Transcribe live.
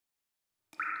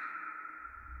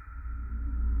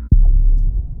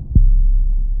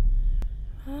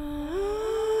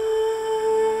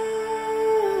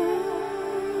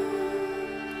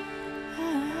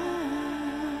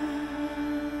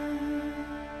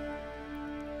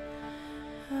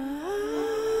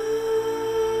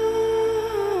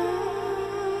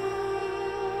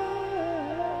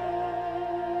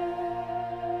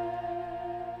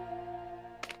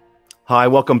Hi,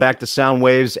 welcome back to Sound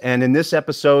Waves. And in this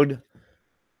episode,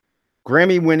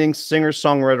 Grammy-winning singer,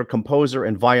 songwriter, composer,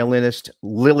 and violinist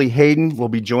LiLi Haydn will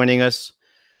be joining us.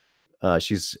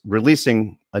 She's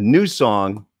releasing a new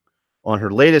song on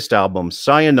her latest album,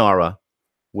 Sayonara,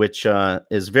 which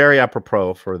is very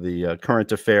apropos for the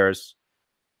current affairs.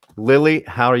 LiLi,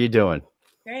 how are you doing?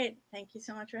 Great. Thank you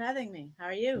so much for having me. How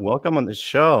are you? Welcome on the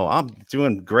show. I'm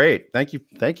doing great. Thank you.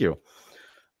 Thank you.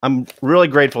 I'm really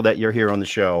grateful that you're here on the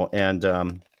show.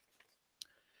 And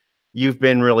you've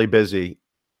been really busy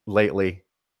lately.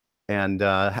 And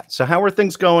so how are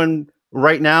things going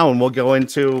right now? And we'll go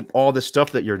into all the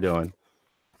stuff that you're doing.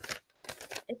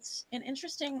 It's an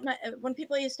interesting, when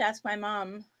people used to ask my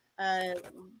mom,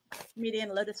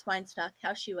 comedian Lotus Weinstock,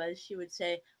 how she was, she would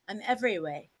say, I'm every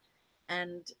way.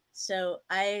 And so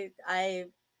I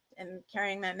am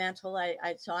carrying that mantle.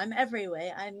 So I'm every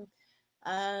way. I'm,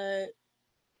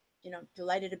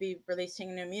 delighted to be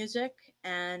releasing new music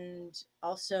and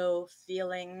also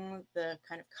feeling the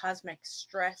kind of cosmic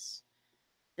stress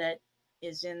that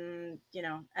is in,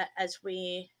 as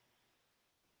we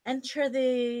enter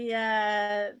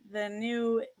the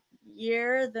new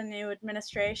year, the new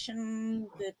administration,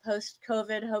 the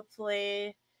post-COVID,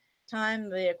 hopefully, time,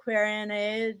 the Aquarian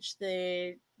age,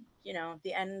 the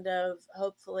end of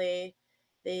hopefully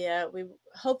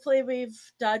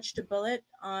we've dodged a bullet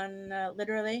on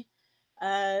literally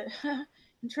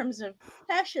in terms of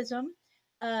fascism,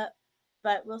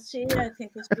 but we'll see. I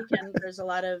think this weekend there's a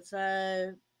lot of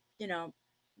I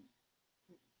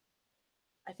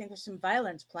think there's some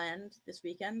violence planned this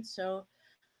weekend, so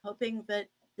hoping that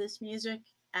this music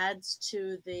adds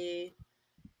to the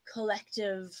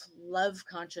collective love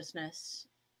consciousness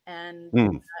and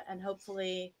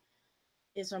hopefully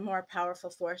is a more powerful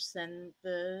force than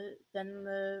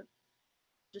the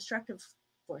destructive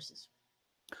forces.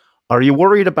 Are you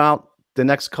worried about the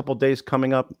next couple days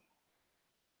coming up?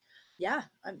 Yeah,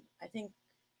 I think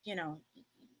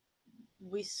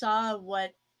we saw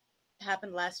what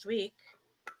happened last week.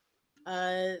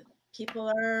 People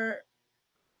are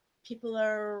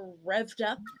revved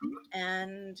up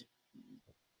and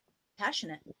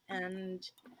passionate, and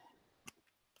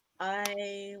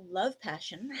I love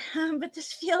passion, but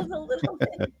this feels a little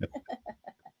bit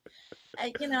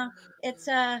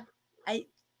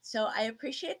it's I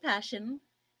appreciate passion,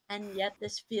 and yet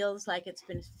this feels like it's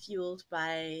been fueled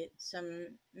by some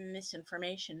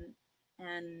misinformation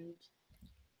and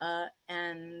uh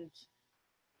and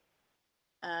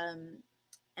um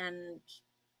and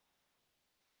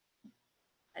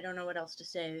I don't know what else to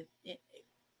say.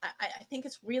 I think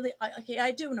it's really okay.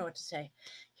 I do know what to say.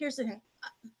 Here's the thing.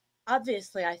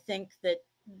 Obviously, I think that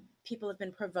people have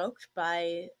been provoked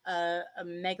by a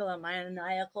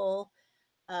megalomaniacal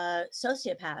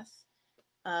sociopath.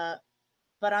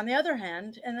 But on the other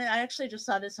hand, and I actually just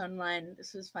saw this online.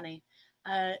 This was funny.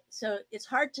 So it's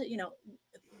hard to,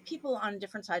 people on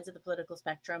different sides of the political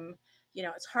spectrum,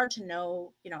 it's hard to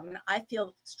know, I mean, I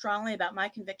feel strongly about my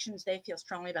convictions. They feel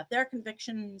strongly about their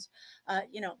convictions.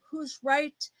 Who's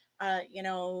right?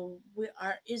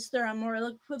 Is there a moral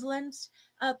equivalence?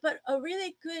 But a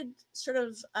really good sort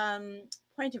of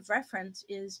point of reference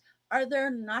is, are there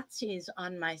Nazis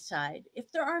on my side?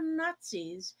 If there are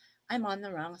Nazis, I'm on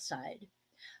the wrong side.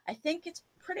 I think it's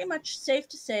pretty much safe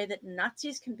to say that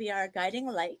Nazis can be our guiding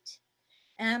light.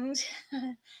 And,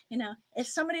 if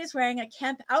somebody is wearing a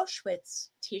Camp Auschwitz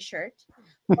t-shirt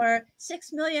or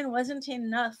 6 million wasn't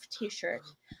enough t-shirt,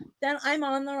 then I'm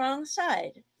on the wrong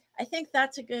side. I think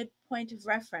that's a good point of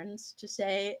reference to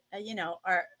say,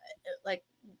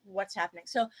 what's happening.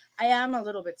 So I am a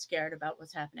little bit scared about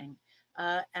what's happening.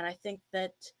 And I think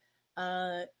that,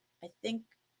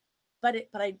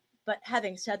 but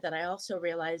having said that, I also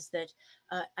realize that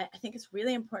I think it's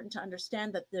really important to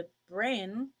understand that the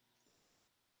brain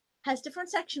has different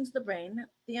sections of the brain.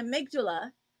 The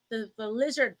amygdala, the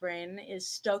lizard brain, is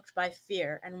stoked by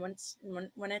fear, and when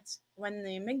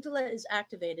the amygdala is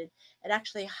activated, it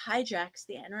actually hijacks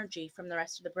the energy from the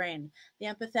rest of the brain, the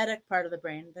empathetic part of the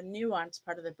brain, the nuanced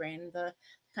part of the brain, the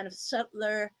kind of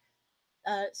subtler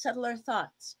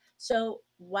thoughts. So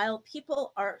while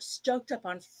people are stoked up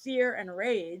on fear and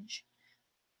rage,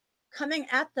 coming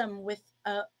at them with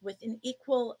an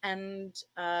equal and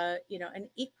an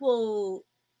equal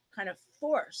kind of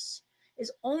force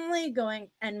is only going,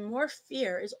 and more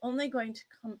fear is only going to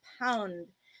compound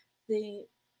the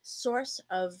source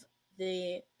of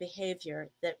the behavior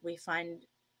that we find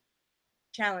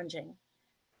challenging.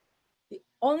 The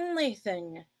only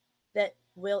thing that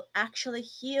will actually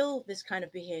heal this kind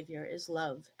of behavior is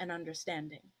love and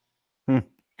understanding.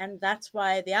 And that's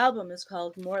why the album is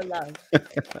called More Love. I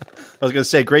was going to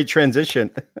say, great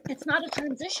transition. It's not a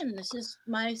transition. This is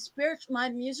my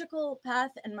musical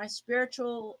path and my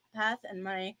spiritual path and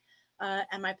my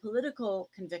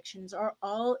political convictions are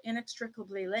all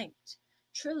inextricably linked.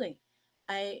 Truly,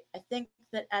 I think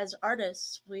that as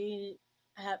artists, we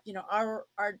have, you know, our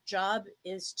job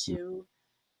is to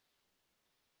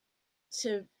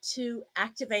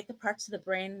activate the parts of the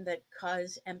brain that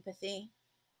cause empathy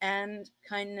and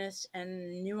kindness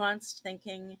and nuanced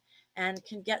thinking, and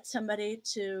can get somebody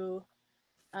to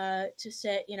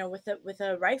say, you know, with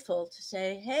a rifle, to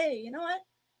say, hey, you know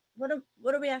what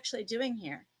are we actually doing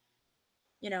here?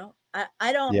 You know,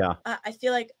 I don't. Yeah. I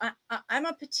feel like I'm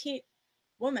a petite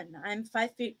woman. I'm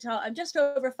 5 feet tall. I'm just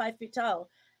over 5 feet tall.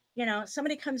 You know,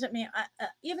 somebody comes at me,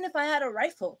 even if I had a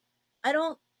rifle, I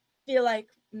don't feel like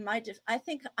I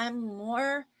think I'm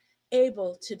more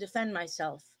able to defend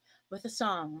myself with a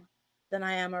song than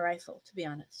I am a rifle, to be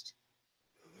honest.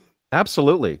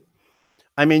 Absolutely.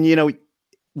 I mean, you know,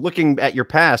 looking at your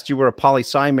past, you were a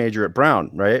poli-sci major at Brown,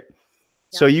 right?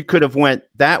 Yeah. So you could have went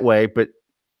that way, but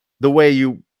the way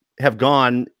you have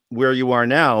gone where you are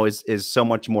now is so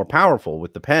much more powerful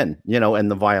with the pen, you know,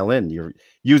 and the violin. You're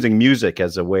using music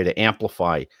as a way to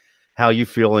amplify how you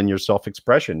feel in your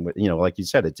self-expression. You know, like you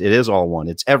said, it is all one.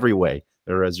 It's every way,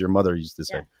 or as your mother used to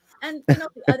say. Yeah. And you know,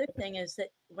 the other thing is that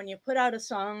when you put out a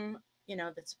song, you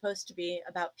know, that's supposed to be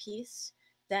about peace,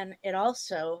 then it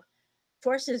also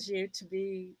forces you to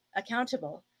be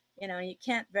accountable. You know, you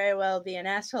can't very well be an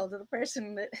asshole to the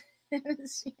person that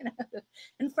is, you know,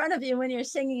 in front of you when you're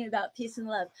singing about peace and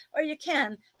love, or you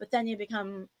can, but then you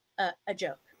become a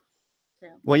joke. So,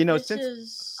 well, you know, this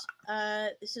is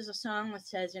a song that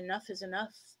says enough is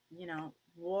enough. You know,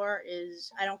 war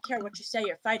is, I don't care what you say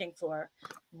you're fighting for,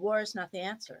 war is not the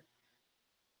answer.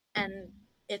 And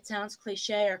it sounds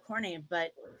cliche or corny,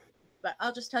 but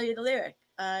I'll just tell you the lyric.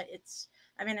 It's,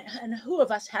 I mean, and who of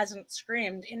us hasn't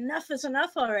screamed, enough is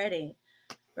enough already,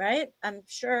 right? I'm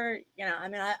sure, you know, I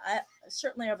mean, I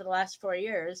certainly over the last 4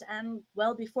 years and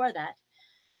well before that,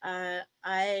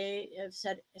 I have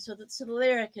said, so the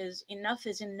lyric is enough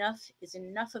is enough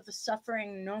of the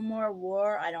suffering, no more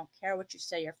war. I don't care what you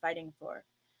say you're fighting for.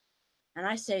 And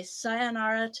I say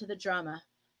sayonara to the drama.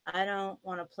 I don't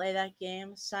want to play that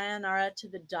game. Sayonara to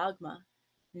the dogma.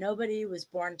 Nobody was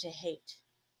born to hate.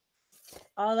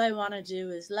 All I want to do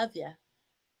is love you.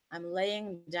 I'm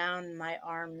laying down my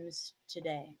arms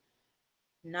today.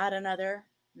 Not another,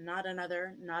 not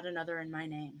another, not another in my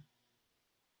name.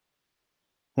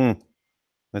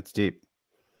 That's deep.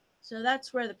 So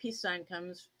that's where the peace sign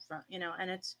comes from, you know,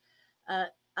 and it's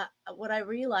what I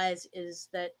realize is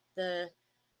that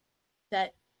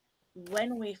that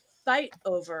when we fight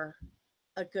over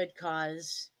a good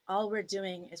cause, all we're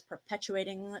doing is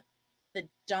perpetuating the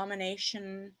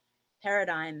domination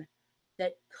paradigm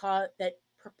that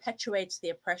perpetuates the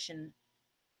oppression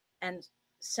and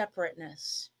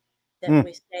separateness that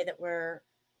we say that we're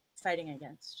fighting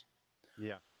against.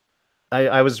 Yeah.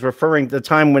 I was referring to the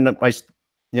time when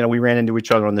you know, we ran into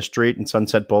each other on the street in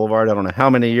Sunset Boulevard. I don't know how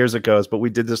many years ago, but we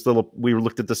did this we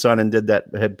looked at the sun and did that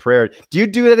head prayer. Do you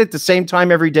do that at the same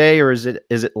time every day, or is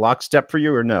it lockstep for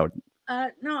you, or no?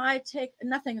 No,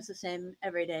 nothing is the same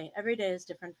every day. Every day is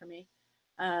different for me.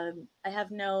 I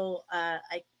have no, I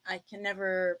can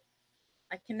never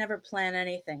plan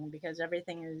anything because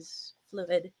everything is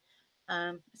fluid.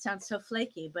 It sounds so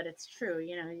flaky, but it's true.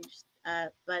 You know, you just,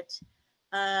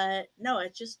 no,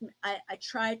 it's just, I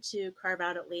try to carve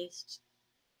out at least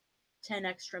 10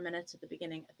 extra minutes at the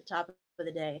beginning, at the top of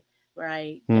the day, where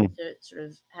I get to sort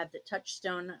of have the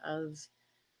touchstone of,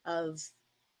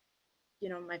 you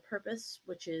know, my purpose,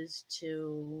 which is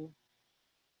to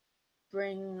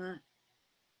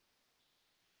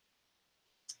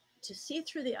see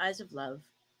through the eyes of love,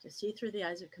 to see through the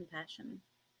eyes of compassion,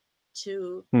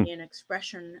 to be an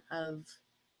expression of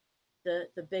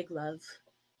the big love,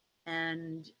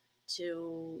 and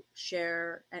to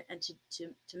share and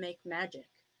to make magic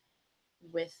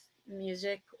with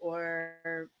music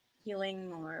or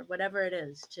healing or whatever it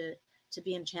is, to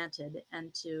be enchanted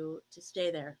and to stay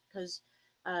there, because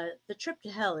the trip to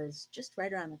hell is just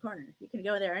right around the corner. You can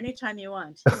go there anytime you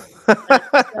want. So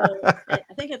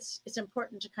I think it's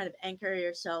important to kind of anchor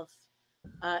yourself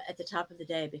at the top of the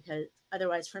day, because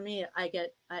otherwise, for me,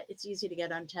 it's easy to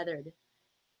get untethered.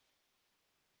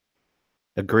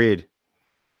 Agreed.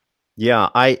 Yeah,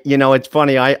 you know, it's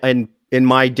funny. In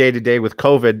my day to day with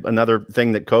COVID, another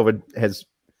thing that COVID has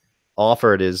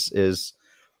offered is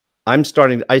I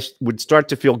would start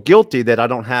to feel guilty that I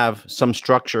don't have some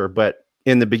structure. But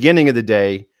in the beginning of the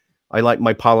day, I like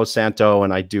my Palo Santo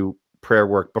and I do prayer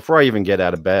work before I even get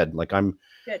out of bed. Like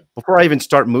Good. before I even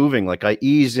start moving, like I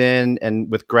ease in, and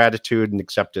with gratitude and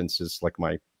acceptance is like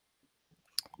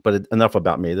but enough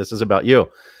about me. This is about you.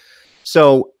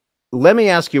 So let me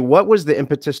ask you, what was the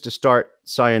impetus to start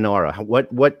Sayonara?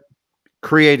 What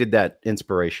created that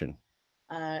inspiration?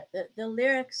 The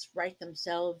lyrics write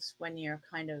themselves when you're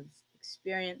kind of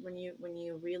when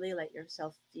you really let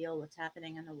yourself feel what's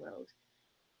happening in the world.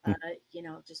 You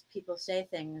know, just people say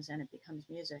things and it becomes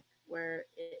music.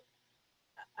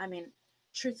 I mean,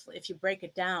 truthfully, if you break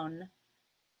it down,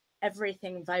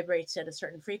 everything vibrates at a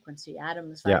certain frequency.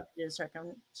 Atoms Yeah. vibrate at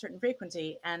a certain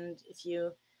frequency, and if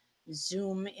you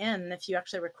zoom in, if you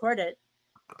actually record it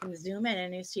and zoom in,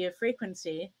 and you see a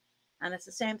frequency, and it's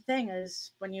the same thing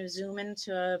as when you zoom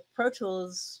into a Pro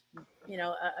Tools, you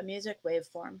know, a music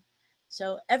waveform.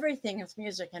 So everything is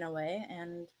music in a way,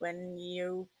 and when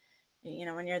you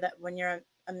know, when you're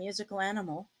a musical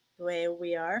animal, the way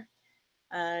we are,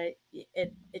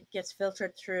 it gets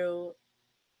filtered through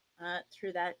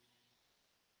that,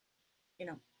 you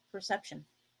know, perception.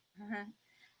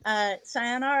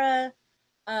 Sayonara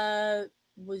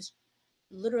was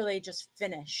literally just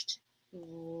finished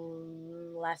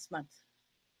last month.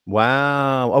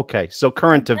 Wow. Okay. So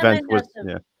current event was,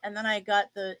 yeah, And then I got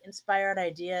the inspired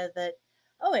idea that,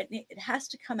 oh, it has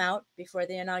to come out before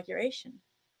the inauguration.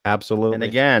 absolutely. And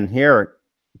again, here,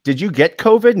 did you get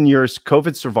COVID and you're a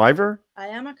COVID survivor? I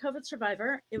am a COVID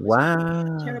survivor. It was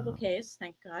Wow. a terrible case,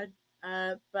 thank God.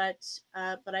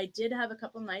 But I did have a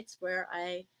couple nights where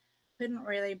I couldn't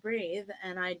really breathe,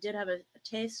 and I did have a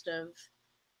taste of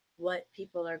what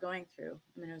people are going through.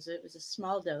 I mean, it was a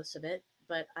small dose of it,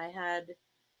 but I had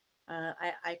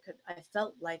I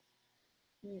felt like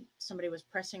somebody was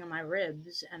pressing on my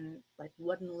ribs and like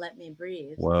wouldn't let me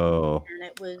breathe. Whoa. And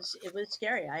it was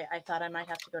scary. I thought I might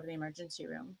have to go to the emergency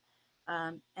room.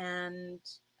 And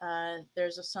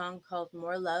there's a song called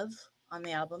More Love on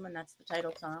the album, and that's the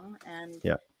title song. And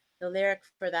Yeah. the lyric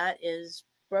for that is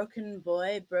broken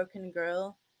boy, broken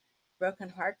girl, broken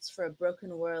hearts for a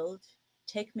broken world.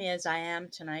 Take me as I am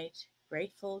tonight,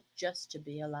 grateful just to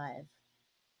be alive.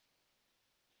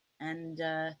 And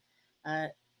uh,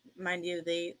 mind you,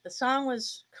 the song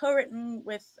was co-written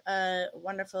with a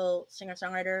wonderful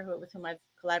singer-songwriter with whom I've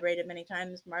collaborated many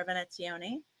times, Marvin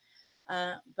Etzioni.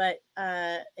 But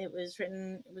it was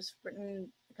written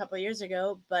a couple of years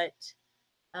ago, but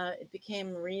it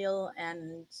became real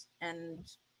and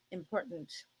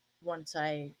important once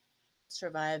I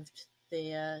survived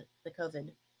the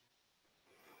COVID.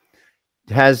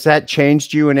 Has that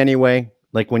changed you in any way?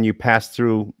 Like when you pass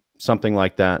through something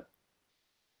like that?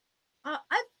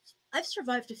 I've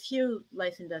survived a few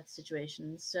life and death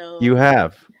situations, You so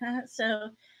have. so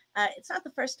it's not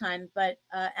the first time, but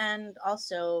and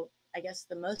also I guess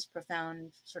the most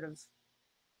profound sort of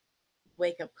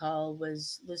wake up call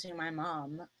was losing my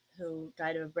mom, who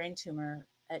died of a brain tumor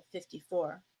at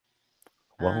 54.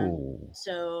 Whoa.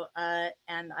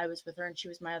 And I was with her, and she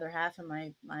was my other half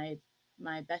and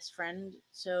my best friend.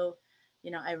 So,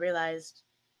 you know, I realized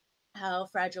how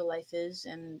fragile life is,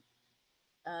 and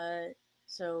uh,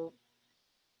 so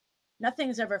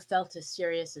nothing's ever felt as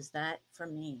serious as that for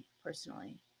me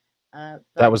personally. That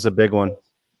But was the big one.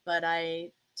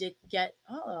 I did get,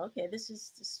 oh, okay, this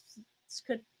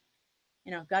could,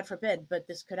 you know, God forbid, but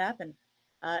this could happen.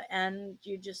 And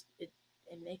it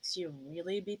makes you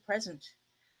really be present.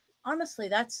 Honestly,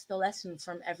 that's the lesson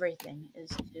from everything, is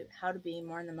how to be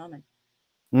more in the moment.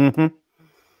 Mm-hmm.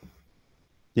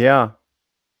 Yeah.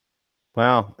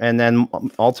 Wow. And then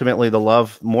ultimately the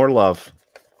love, more love.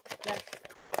 Yeah.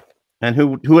 And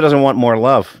who doesn't want more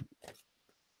love?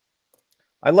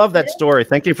 I love that Yeah. story.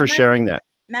 Thank you for sharing that.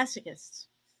 Masochists.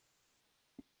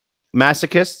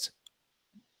 Masochists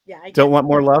Yeah, I don't get. want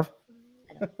more love.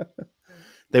 I don't.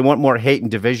 They want more hate and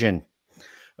division.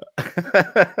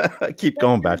 Keep Well,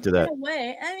 going back to in that. a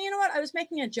way, and you know what? I was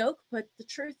making a joke, but the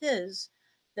truth is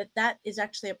that that is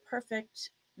actually a perfect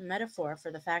metaphor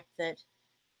for the fact that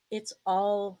it's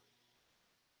all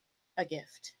a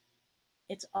gift.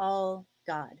 It's all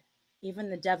God. Even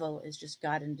the devil is just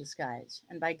God in disguise.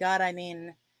 And by God, I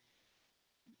mean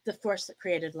the force that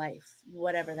created life,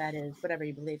 whatever that is, whatever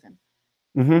you believe in.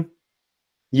 Mm-hmm.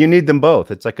 You need them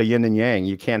both. It's like a yin and yang.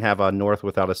 You can't have a north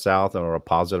without a south or a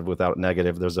positive without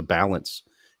negative. There's a balance.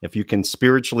 If you can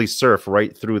spiritually surf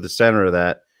right through the center of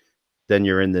that, then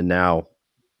you're in the now.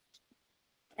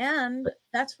 And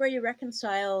that's where you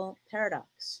reconcile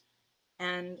paradox.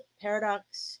 And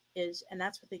paradox is, and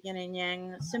that's what the yin and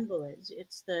yang symbol is.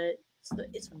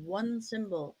 It's one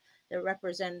symbol that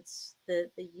represents the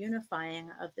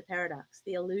unifying of the paradox,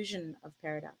 the illusion of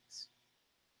paradox.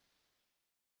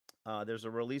 There's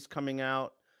a release coming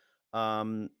out.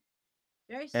 Um,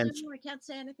 Very and soon. We can't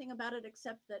say anything about it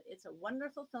except that it's a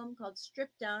wonderful film called Strip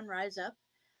Down, Rise Up.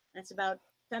 And it's about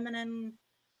feminine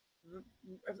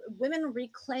women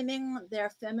reclaiming their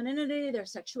femininity, their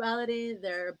sexuality,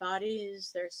 their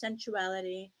bodies, their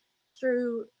sensuality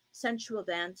through sensual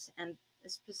dance and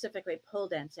specifically pole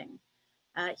dancing,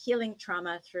 healing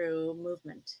trauma through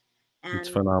movement. it's And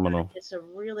phenomenal.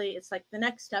 it's like the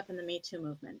next step in the Me Too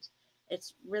movement.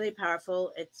 It's really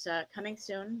powerful. It's coming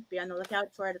soon. Be on the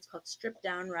lookout for it. It's called Strip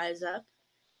Down, Rise Up.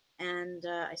 And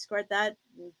I scored that,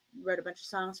 wrote a bunch of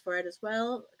songs for it as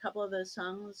well. A couple of those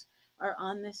songs are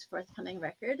on this forthcoming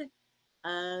record.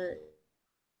 Uh,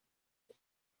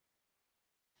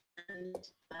 and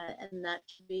that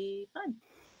should be fun.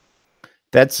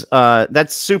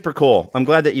 That's super cool. I'm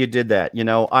glad that you did that. You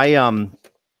know,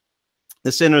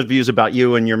 this interview is about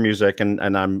you and your music, and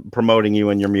I'm promoting you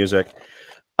and your music.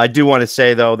 I do want to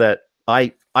say though that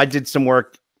I did some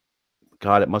work.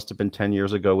 God, it must have been 10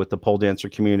 years ago with the pole dancer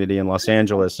community in Los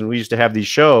Angeles, and we used to have these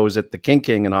shows at the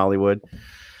King in Hollywood.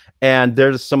 And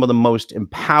there's some of the most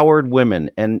empowered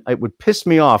women, and it would piss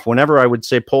me off whenever I would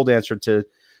say pole dancer to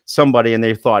somebody, and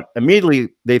they thought immediately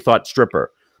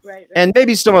stripper. Right. And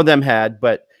maybe some of them had,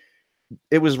 but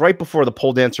it was right before the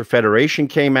Pole Dancer Federation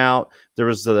came out. There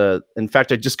was in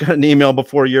fact, I just got an email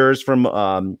before yours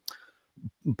from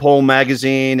Pole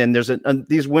Magazine, and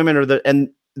these women and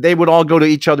they would all go to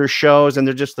each other's shows, and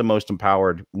they're just the most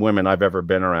empowered women I've ever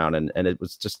been around, and it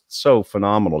was just so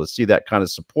phenomenal to see that kind of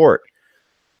support.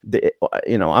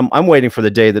 You know, I'm waiting for the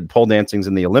day that pole dancing's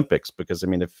in the Olympics, because I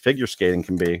mean, if figure skating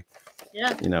can be,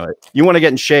 yeah, you know, you want to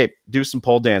get in shape, do some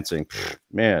pole dancing,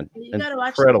 man. You got to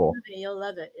watch the movie. You'll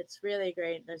love it. It's really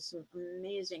great. There's some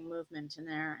amazing movement in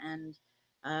there, and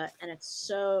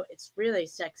it's really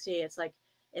sexy. It's like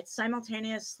it's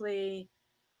simultaneously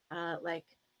like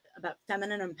about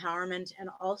feminine empowerment and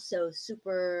also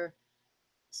super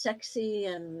sexy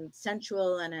and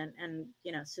sensual and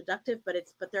you know, seductive, but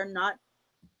they're not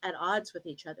at odds with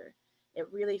each other. It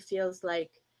really feels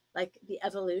like the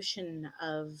evolution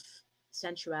of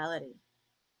sensuality.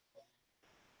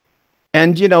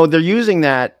 And, you know, they're using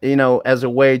that, you know, as a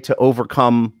way to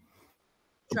overcome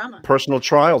trauma, personal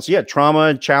trials. Yeah. Trauma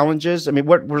and challenges. I mean,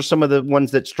 what were some of the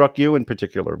ones that struck you in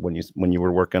particular when you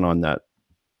were working on that?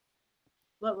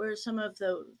 What were some of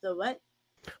the what?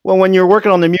 Well, when you're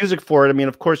working on the music for it, I mean,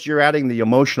 of course, you're adding the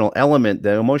emotional element,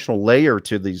 the emotional layer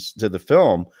to the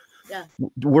film. Yeah.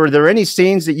 Were there any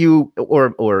scenes that you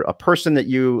or a person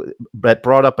that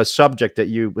brought up a subject that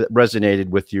resonated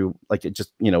with you, like it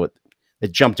just, you know,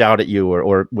 it jumped out at you,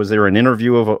 or was there an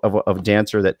interview of a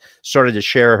dancer that started to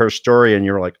share her story and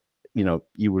you're like, you know,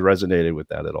 you resonated with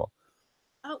that at all?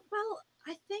 Oh, well,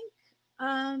 I think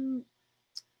kind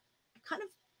of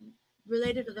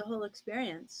related to the whole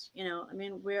experience. You know, I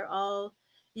mean, we're all,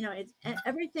 you know, it's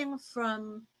everything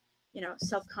from, you know,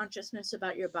 self-consciousness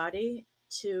about your body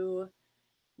to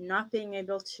not being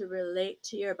able to relate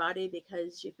to your body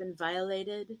because you've been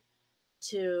violated,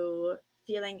 to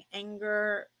feeling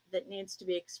anger that needs to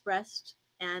be expressed,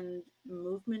 and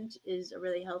movement is a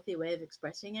really healthy way of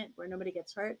expressing it where nobody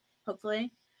gets hurt,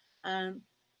 hopefully. um,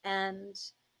 and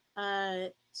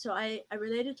so I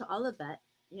related to all of that,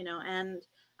 you know, and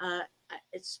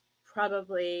it's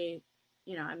probably,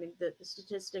 you know, I mean, the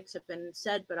statistics have been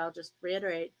said, but I'll just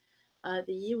reiterate.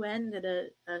 The UN did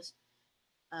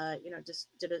you know, just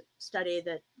did a study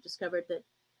that discovered that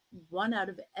 1 out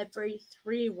of every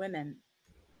 3 women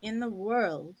in the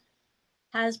world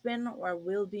has been or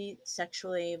will be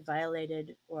sexually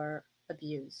violated or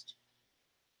abused.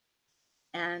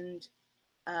 And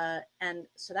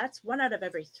so that's 1 out of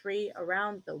every 3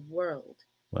 around the world.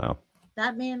 Wow.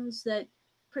 That means that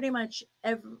pretty much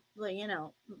you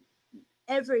know,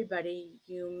 everybody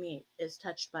you meet is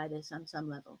touched by this on some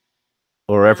level.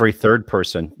 Or every third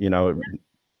person, you know.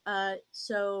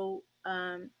 So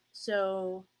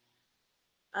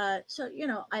you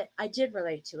know, I did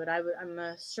relate to it. I'm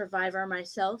a survivor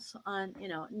myself. On, you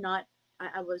know, not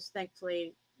I was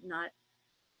thankfully not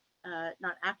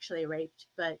actually raped,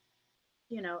 but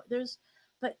you know,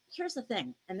 but here's the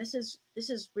thing, and this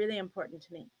is really important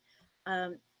to me.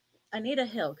 Anita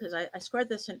Hill, because I scored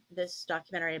this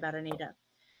documentary about Anita.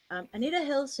 Anita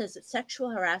Hill says that sexual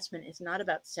harassment is not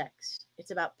about sex;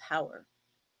 it's about power.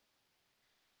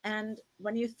 And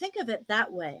when you think of it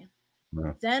that way,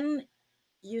 then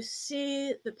you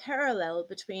see the parallel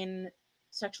between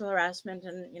sexual harassment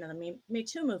and, you know, the Me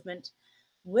Too movement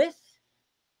with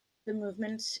the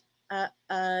movement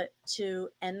to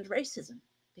end racism,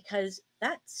 because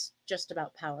that's just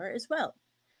about power as well.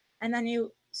 And then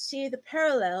you see the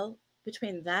parallel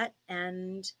between that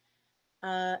and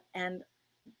and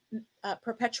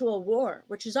perpetual war,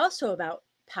 which is also about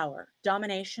power,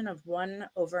 domination of one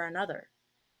over another.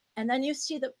 And then you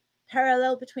see the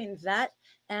parallel between that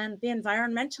and the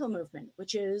environmental movement,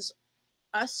 which is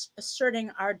us asserting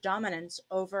our dominance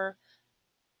over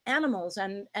animals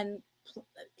and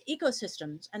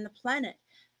ecosystems and the planet,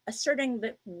 asserting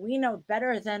that we know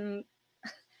better than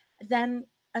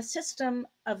a system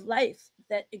of life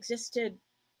that existed.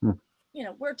 Hmm. You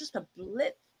know, we're just a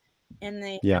blip in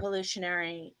the Yeah.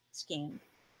 evolutionary scheme.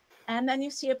 And then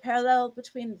you see a parallel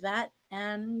between that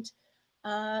and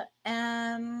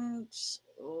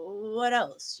what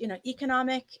else? You know,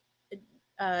 economic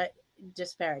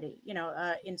disparity. You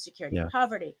know, insecurity, Yeah.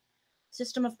 poverty,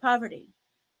 system of poverty.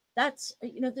 That's,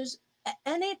 you know, there's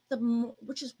any the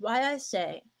which is why I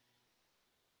say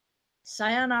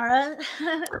sayonara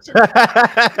to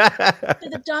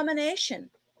the domination,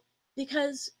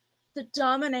 because the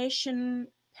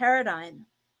domination paradigm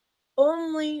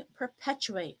only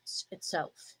perpetuates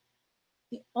itself.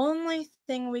 The only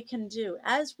thing we can do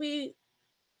as we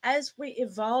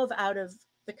evolve out of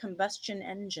the combustion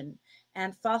engine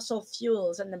and fossil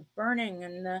fuels and the burning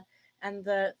and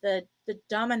the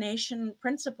domination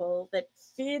principle that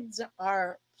feeds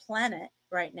our planet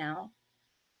right now,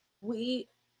 we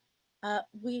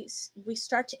we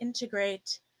start to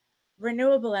integrate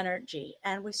renewable energy,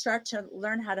 and we start to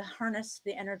learn how to harness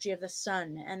the energy of the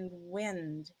sun and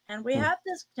wind, and we have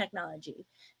this technology.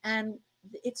 And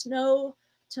it's no,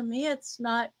 to me it's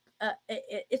not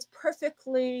it's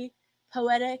perfectly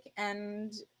poetic,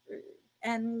 and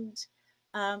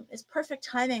it's perfect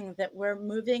timing that we're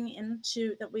moving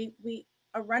into that. We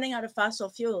are running out of fossil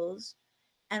fuels,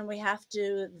 and we have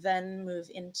to then move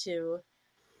into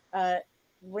uh,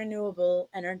 renewable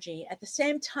energy at the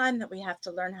same time that we have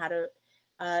to learn how to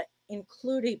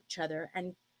include each other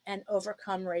and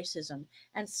overcome racism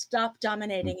and stop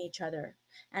dominating each other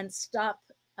and stop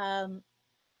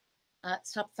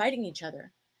fighting each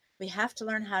other. We have to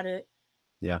learn how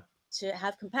Yeah. to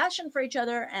have compassion for each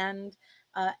other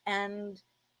uh, and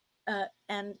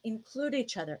and include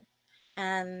each other.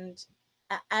 And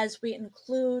as we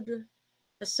include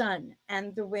the sun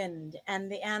and the wind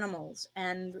and the animals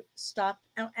and stop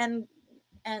and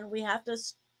we have to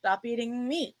stop eating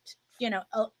meat, you know,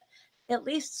 at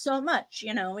least so much,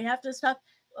 you know, we have to stop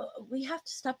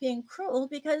being cruel,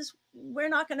 because we're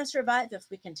not going to survive if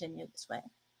we continue this way.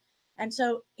 And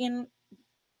so in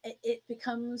it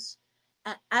becomes,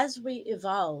 as we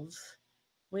evolve,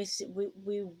 we see,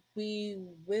 we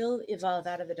will evolve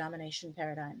out of the domination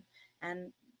paradigm.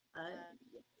 And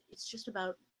it's just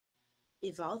about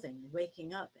evolving,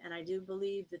 waking up. And I do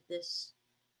believe that this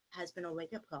has been a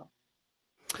wake up call.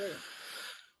 Really.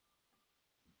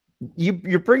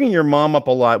 You're bringing your mom up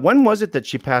a lot. When was it that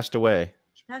she passed away?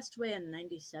 She passed away in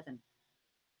 '97.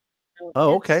 So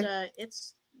Oh, okay.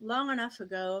 it's long enough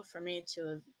ago for me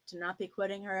to not be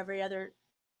quoting her every other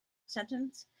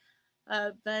sentence.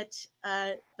 But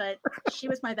she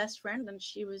was my best friend, and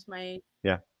she was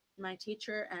Yeah. my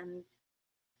teacher and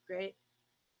great,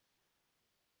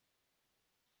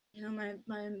 you know,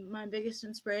 my biggest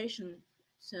inspiration.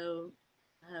 So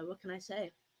what can I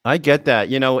say? I get that.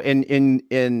 You know,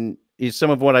 in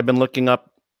some of what I've been looking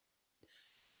up,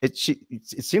 it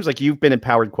seems like you've been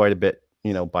empowered quite a bit,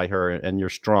 you know, by her, and you're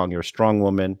strong. You're a strong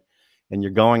woman, and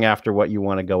you're going after what you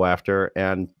want to go after,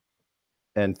 and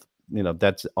you know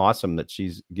that's awesome that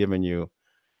she's given you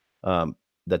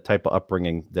that type of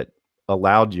upbringing that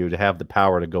allowed you to have the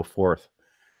power to go forth,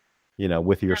 you know,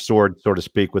 with your sword, so to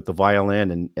speak, with the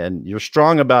violin, and you're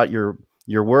strong about your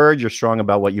word. You're strong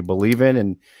about what you believe in,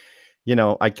 and you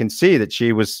know, I can see that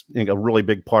she was, you know, a really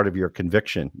big part of your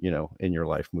conviction, you know, in your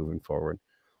life moving forward.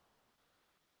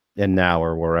 And now,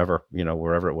 or wherever, you know,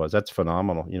 wherever it was. That's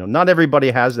phenomenal. You know, not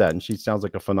everybody has that, and she sounds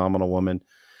like a phenomenal woman.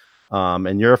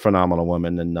 And you're a phenomenal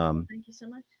woman, and Thank you so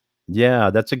much.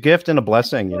 yeah, that's a gift and a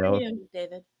blessing, So you are know. you,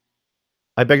 David?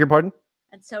 I beg your pardon?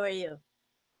 And so are you.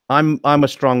 I'm a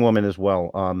strong woman as well.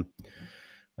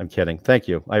 I'm kidding. Thank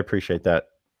you. I appreciate that.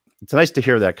 It's nice to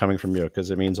hear that coming from you,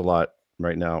 because it means a lot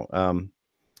right now.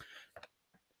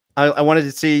 I wanted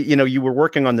to see, you know, you were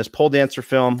working on this pole dancer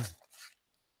film.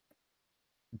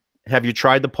 Have you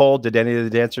tried the pole? Did any of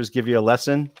the dancers give you a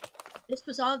lesson? This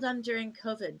was all done during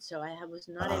COVID, so was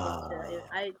not able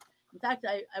to. In fact,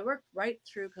 I worked right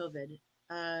through COVID.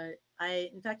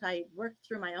 In fact, I worked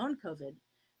through my own COVID.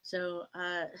 So,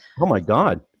 Oh my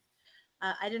God.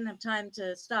 I didn't have time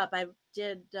to stop. I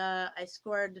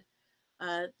scored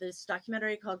this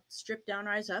documentary called Strip Down,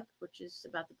 Rise Up, which is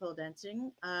about the pole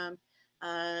dancing.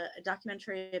 A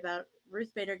documentary about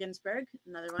Ruth Bader Ginsburg,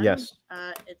 another one. Yes.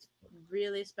 It's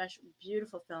really special,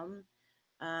 beautiful film.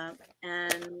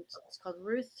 and it's called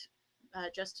Ruth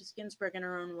Justice Ginsburg in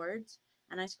Her Own Words.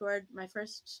 And I scored my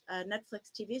first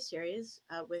Netflix TV series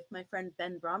with my friend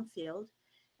Ben Bromfield,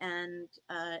 and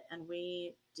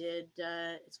we did.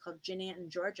 It's called Ginny and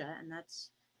Georgia, and that's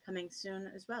coming soon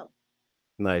as well.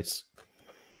 Nice.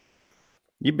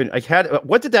 You've been. I had.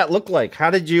 What did that look like? How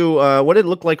did you? What did it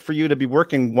look like for you to be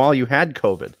working while you had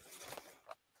COVID?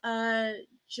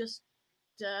 Just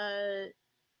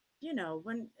you know,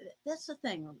 when that's the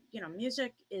thing. You know,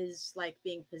 music is like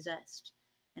being possessed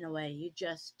in a way. You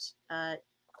just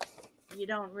you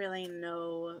don't really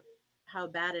know how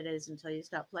bad it is until you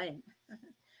stop playing.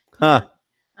 Huh.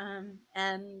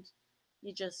 And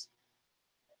you just,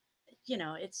 you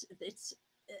know, it's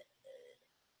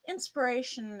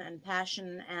inspiration and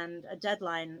passion and a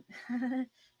deadline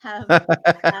have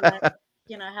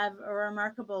you know, have a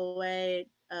remarkable way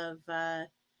of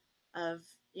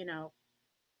you know,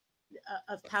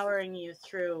 of powering you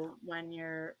through when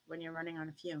you're running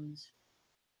on fumes.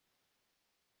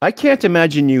 I can't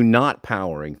imagine you not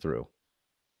powering through.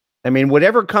 I mean,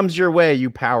 whatever comes your way,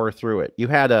 you power through it. You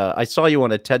had I saw you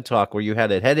on a TED Talk where you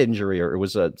had a head injury, or it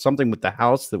was something with the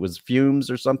house that was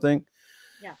fumes or something.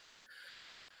 Yeah.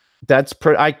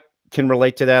 I can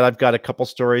relate to that. I've got a couple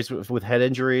stories with head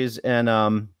injuries,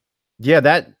 and yeah,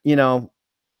 that, you know,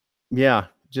 yeah,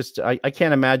 just I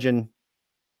can't imagine.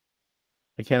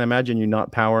 I can't imagine you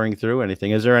not powering through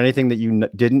anything. Is there anything that you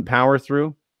didn't power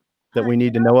through that we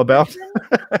need to know about?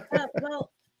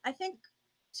 Well, I think,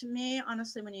 to me,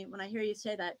 honestly, when I hear you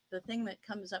say that, the thing that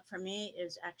comes up for me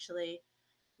is actually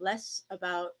less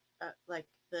about like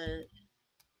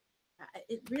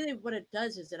it really, what it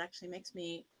does is it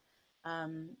actually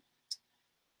um,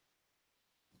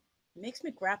 makes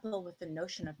me grapple with the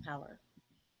notion of power.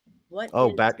 What Oh,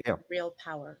 is back, yeah. real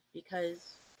power?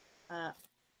 Because uh,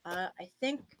 I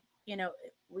think, you know,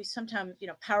 we sometimes, you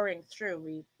know, powering through,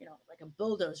 we, you know, like a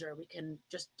bulldozer, we can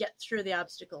just get through the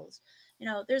obstacles. You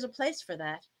know, there's a place for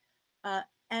that. Uh,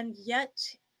 and yet,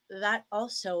 that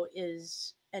also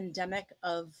is endemic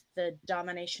of the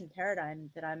domination paradigm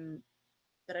that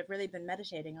I've really been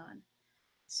meditating on.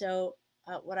 So,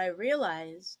 what I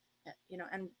realized, you know,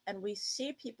 and we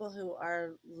see people who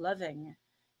are loving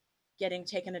getting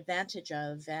taken advantage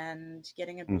of and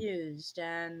getting Mm. abused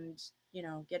and, you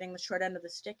know, getting the short end of the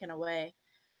stick in a way.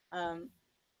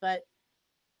 But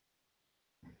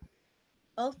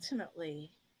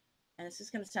ultimately, and this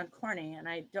is going to sound corny, and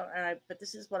I don't, but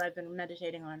this is what I've been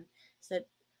meditating on, is that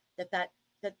that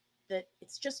that that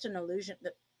it's just an illusion,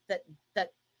 that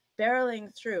that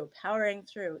barreling through, powering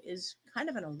through, is kind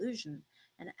of an illusion,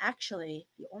 and actually,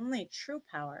 the only true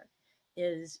power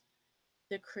is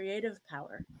the creative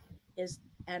power, is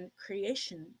and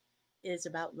creation is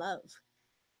about love.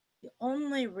 The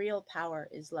only real power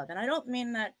is love, and I don't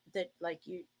mean that like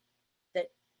you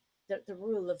that the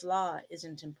rule of law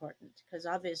isn't important, because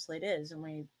obviously it is, and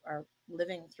we are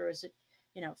living through,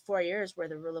 you know, 4 years where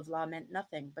the rule of law meant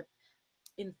nothing. But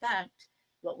in fact,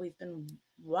 what we've been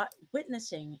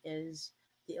witnessing is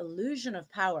the illusion of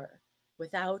power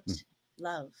without Mm.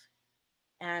 love,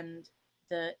 and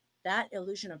the that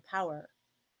illusion of power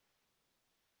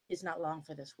is not long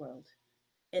for this world.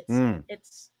 It's Mm.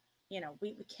 it's you know,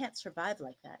 we can't survive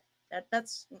like that.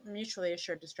 That's mutually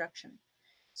assured destruction.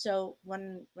 So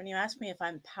when you ask me if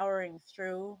I'm powering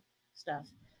through stuff,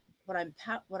 what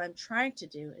I'm trying to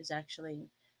do is actually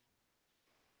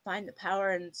find the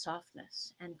power and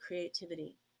softness and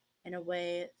creativity in a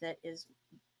way that is,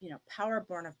 you know, power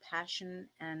born of passion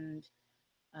and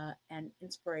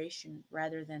inspiration,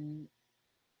 rather than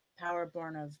power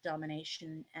born of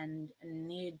domination and a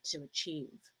need to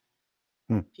achieve.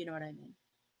 Mm. If you know what I mean.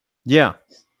 Yeah.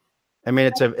 I mean,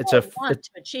 I want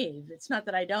to achieve. It's not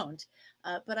that I don't,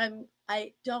 but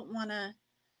I don't want to.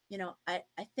 You know, I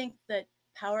think that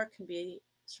power can be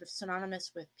sort of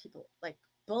synonymous with people like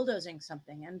bulldozing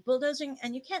something, and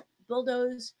you can't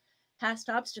bulldoze past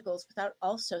obstacles without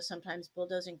also sometimes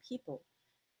bulldozing people.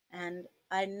 And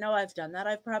I know I've done that.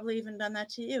 I've probably even done that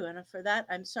to you, and for that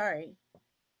I'm sorry.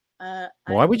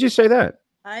 Why would you say that?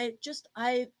 I just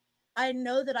I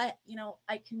know that I, you know,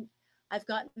 I can. I've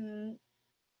gotten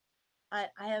I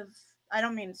have, I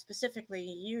don't mean specifically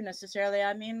you necessarily.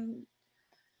 I mean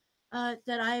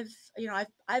that I've, you know,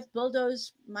 I've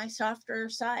bulldozed my softer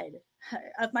side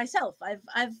of myself.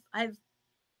 I've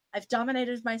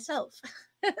dominated myself,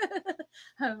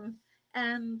 um,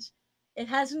 and it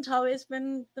hasn't always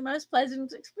been the most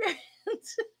pleasant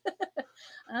experience.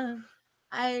 um,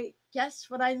 I guess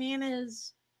what I mean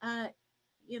is, uh,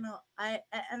 you know,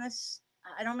 and this,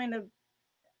 I don't mean to,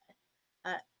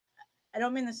 uh, I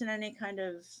don't mean this in any kind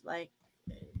of like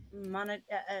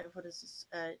what is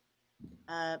this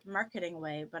marketing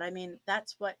way, but I mean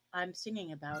that's what I'm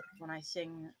singing about when I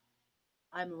sing.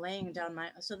 I'm laying down my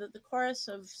so that the chorus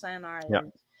of Sayonara Yeah.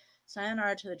 is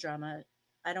Sayonara to the drama.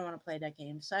 I don't want to play that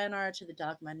game. Sayonara to the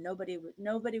dogma.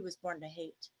 Nobody was born to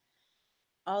hate.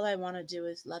 All I want to do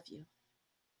is love you.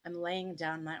 I'm laying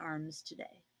down my arms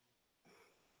today.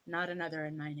 Not another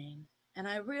in my name. And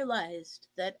I realized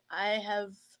that I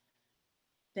have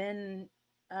been,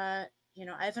 uh,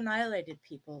 I've annihilated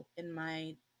people in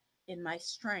my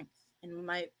strength, in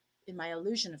my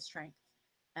illusion of strength,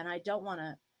 and I don't want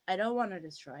to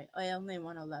destroy. I only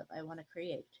want to love. I want to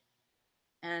create,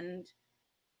 and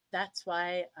that's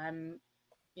why I'm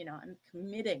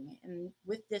committing, and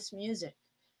with this music,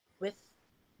 with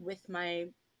my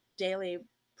daily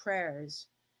prayers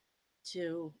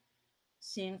to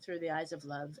seeing through the eyes of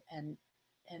love and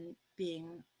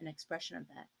being an expression of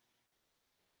that.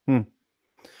 Hmm.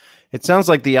 It sounds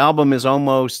like the album is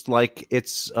almost like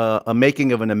it's a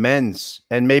making of an amends,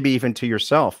 and maybe even to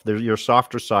yourself. There's your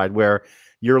softer side where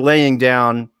you're laying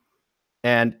down,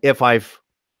 and if I've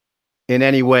in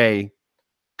any way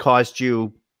caused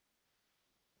you,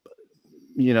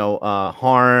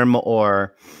 harm,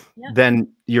 or Yeah.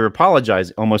 then you're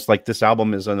apologizing. Almost like this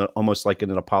album is almost like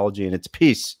an apology, and it's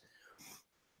peace.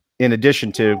 In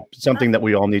addition to something that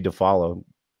we all need to follow,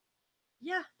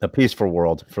 Yeah. a peaceful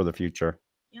world for the future.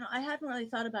 I hadn't really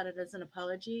thought about it as an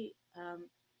apology,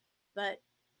 but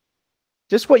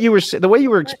Just what you were, the way you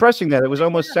were expressing that, it was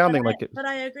almost yeah, sounding like it. But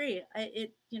I agree.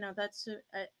 That's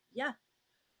yeah.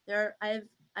 I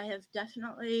have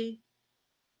definitely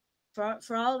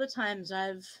for all the times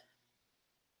I've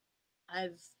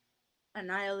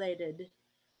annihilated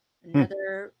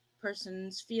another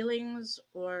person's feelings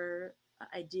or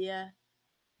idea.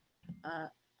 I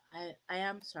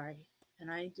am sorry, and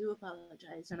I do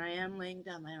apologize, and I am laying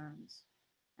down my arms,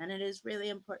 and it is really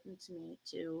important to me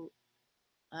to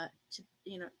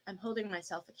I'm holding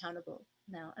myself accountable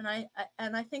now, and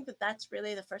I think that that's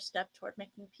really the first step toward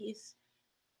making peace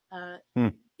uh,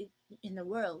 in the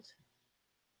world.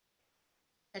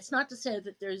 It's not to say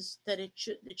that it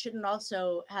shouldn't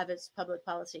also have its public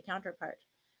policy counterpart,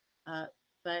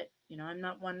 but I'm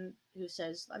not one who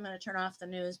says I'm going to turn off the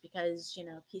news because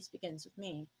peace begins with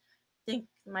me. I think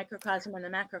the microcosm and the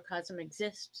macrocosm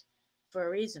exist for a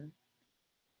reason.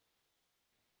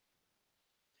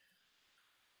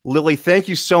 Lily, thank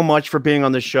you so much for being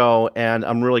on the show, and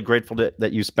I'm really grateful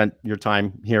that you spent your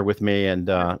time here with me. And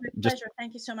just pleasure.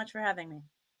 Thank you so much for having me.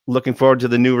 Looking forward to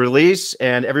the new release,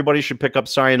 and everybody should pick up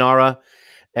Sayonara.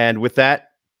 And with that,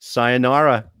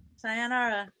 sayonara.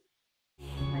 Sayonara.